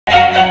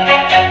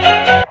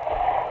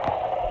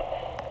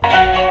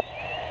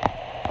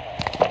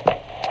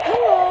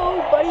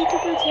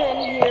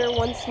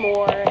once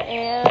more,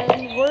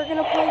 and we're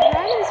gonna play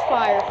Dragon's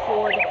Fire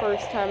for the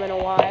first time in a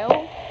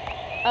while.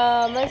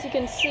 As you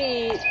can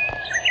see,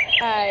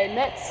 I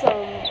met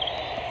some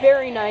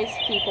very nice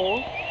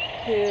people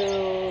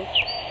who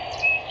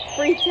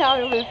freaked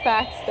out over the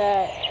fact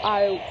that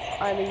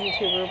I'm a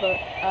YouTuber, but,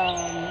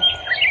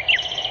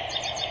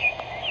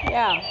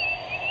 yeah.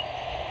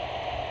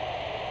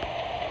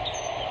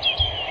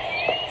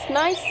 It's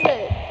nice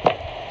that,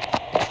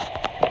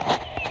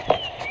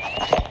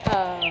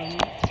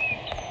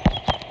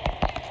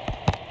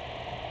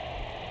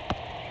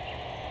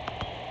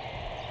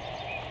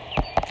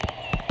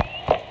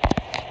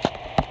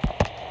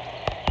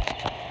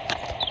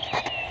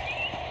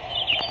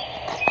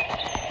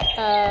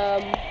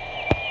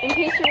 in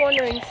case you're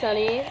wondering,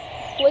 Sunny,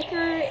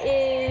 Flickr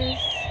is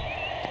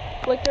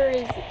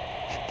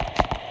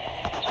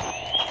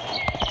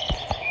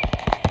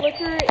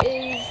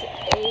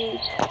a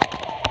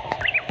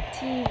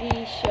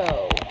TV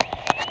show.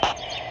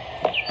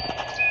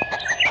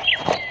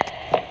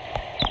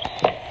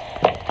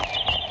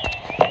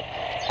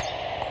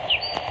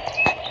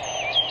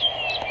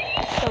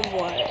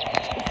 Somewhat.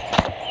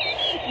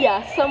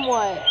 Yeah,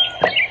 somewhat.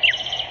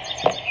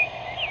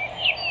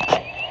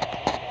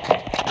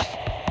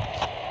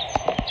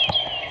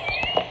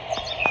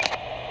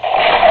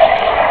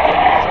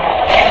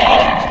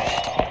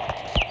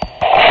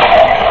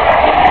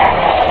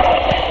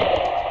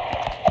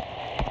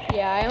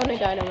 Yeah, I own a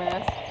dino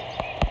mask.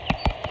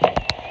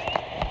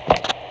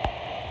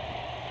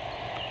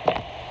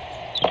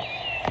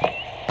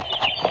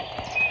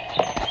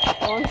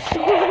 Long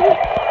story.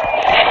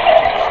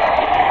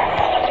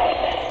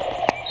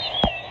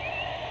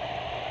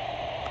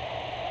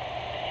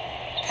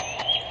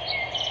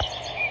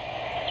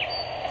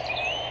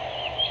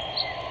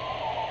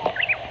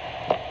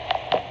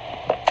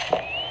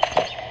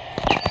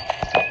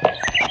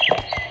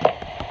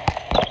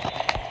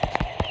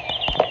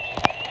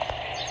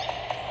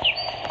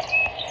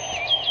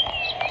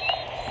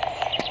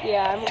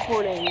 Yeah, I'm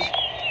recording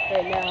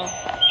right now,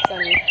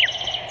 Sunny.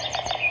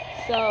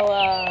 So,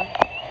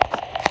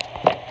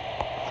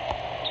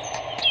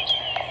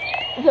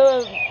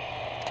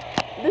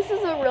 this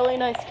is a really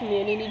nice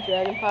community,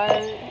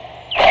 Dragonfire is.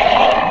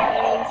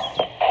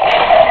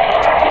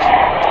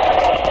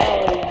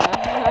 Oh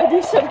yeah, I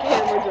do some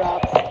camera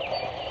drops.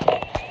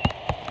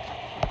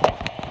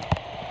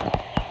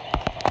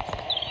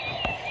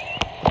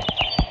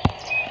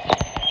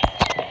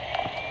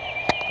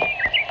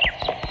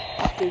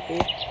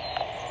 Goofy.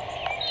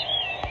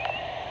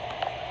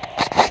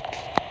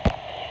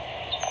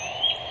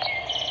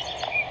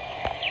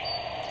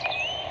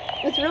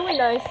 It's really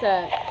nice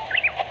that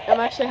I'm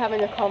actually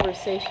having a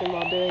conversation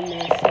while doing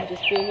this, and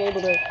just being able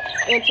to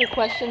answer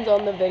questions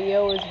on the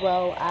video as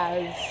well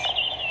as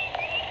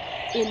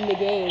in the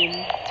game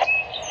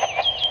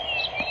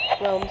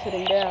while I'm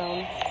sitting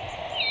down.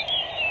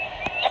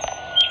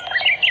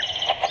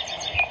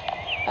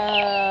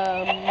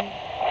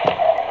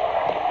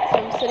 So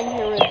I'm sitting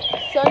here with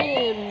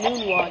Sunny and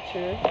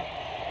Moonwatcher,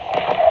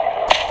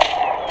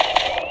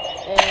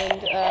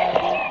 and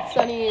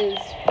Sunny is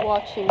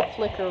watching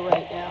Flickr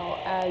right now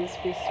as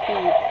we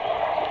speak.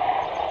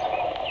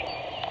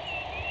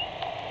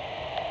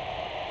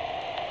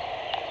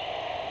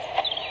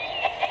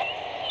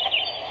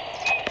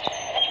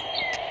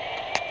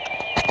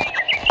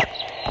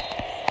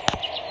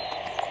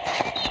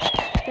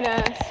 I'm gonna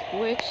ask,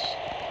 which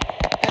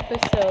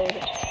episode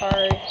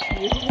are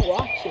you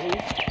watching?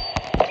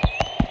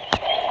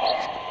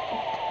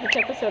 Which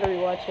episode are you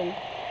watching?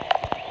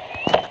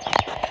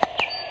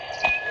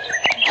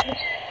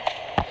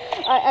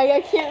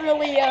 I can't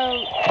really,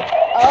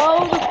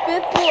 oh, the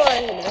fifth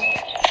one!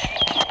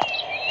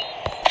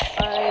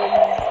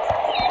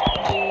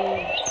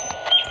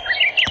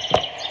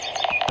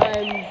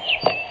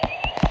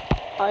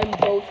 I'm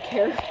both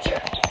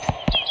characters.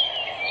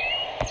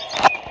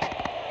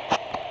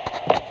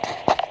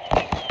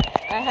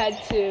 I had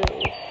to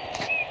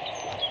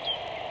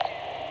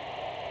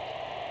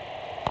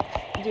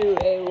do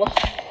a lot.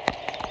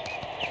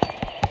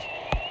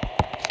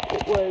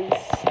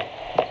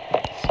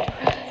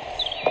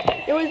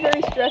 It was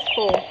very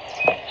stressful.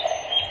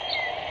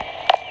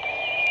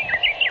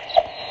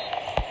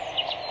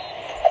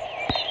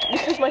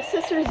 Because my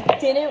sisters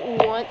didn't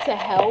want to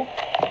help.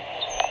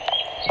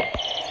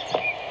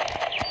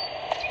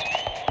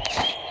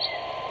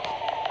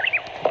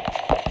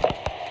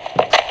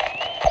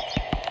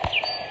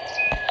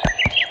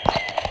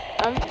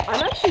 I'm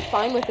actually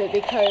fine with it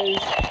because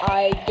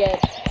I get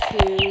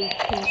to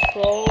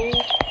control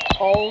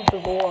all the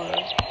lore.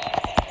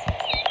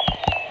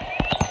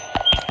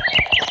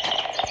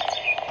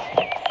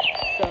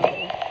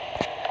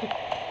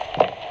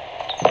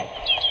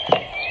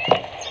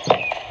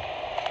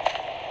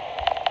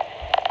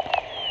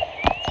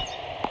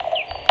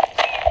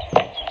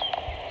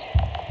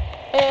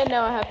 And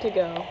now I have to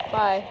go.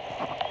 Bye.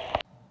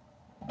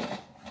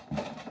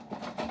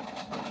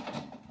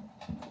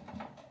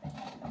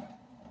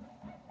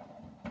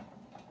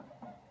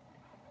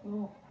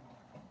 Ooh.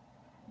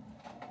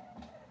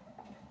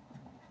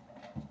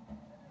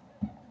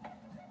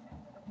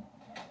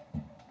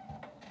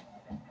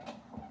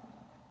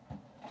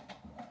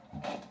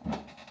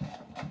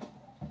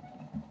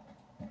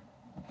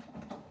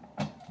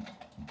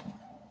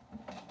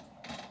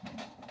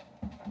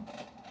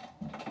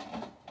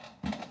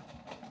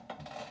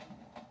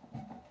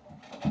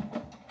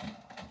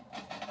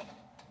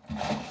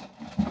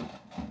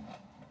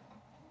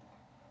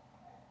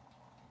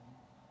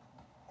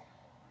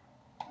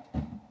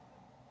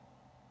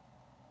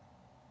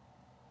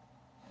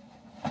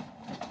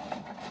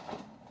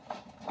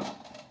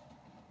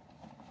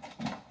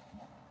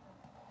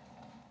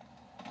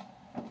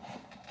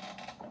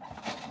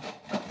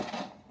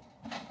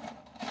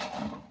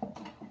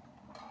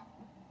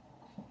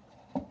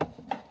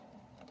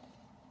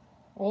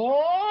 And